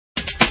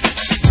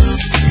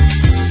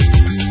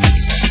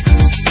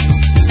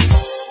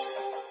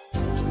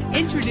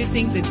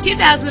Introducing the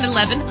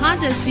 2011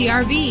 Honda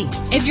CR-V.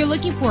 If you're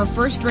looking for a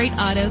first-rate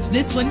auto,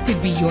 this one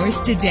could be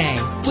yours today.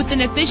 With an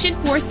efficient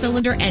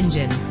 4-cylinder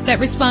engine that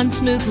responds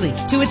smoothly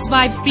to its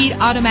 5-speed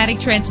automatic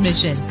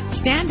transmission.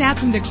 Stand out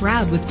from the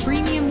crowd with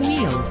premium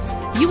wheels.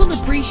 You will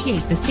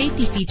appreciate the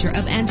safety feature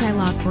of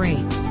anti-lock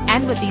brakes.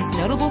 And with these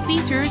notable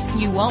features,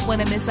 you won't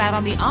want to miss out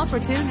on the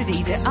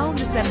opportunity to own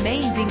this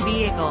amazing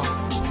vehicle.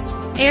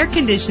 Air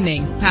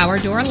conditioning, power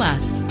door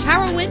locks,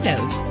 power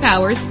windows,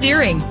 power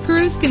steering,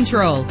 cruise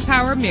control,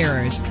 power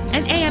mirrors,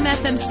 an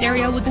AM/FM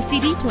stereo with a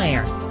CD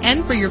player.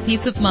 And for your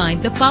peace of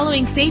mind, the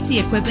following safety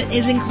equipment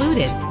is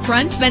included: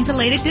 front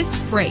ventilated disc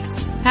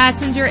brakes,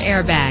 passenger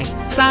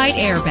airbag, side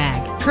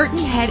airbag, curtain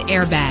head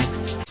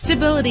airbags,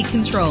 stability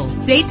control,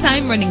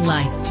 daytime running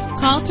lights.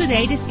 Call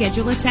today to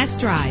schedule a test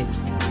drive.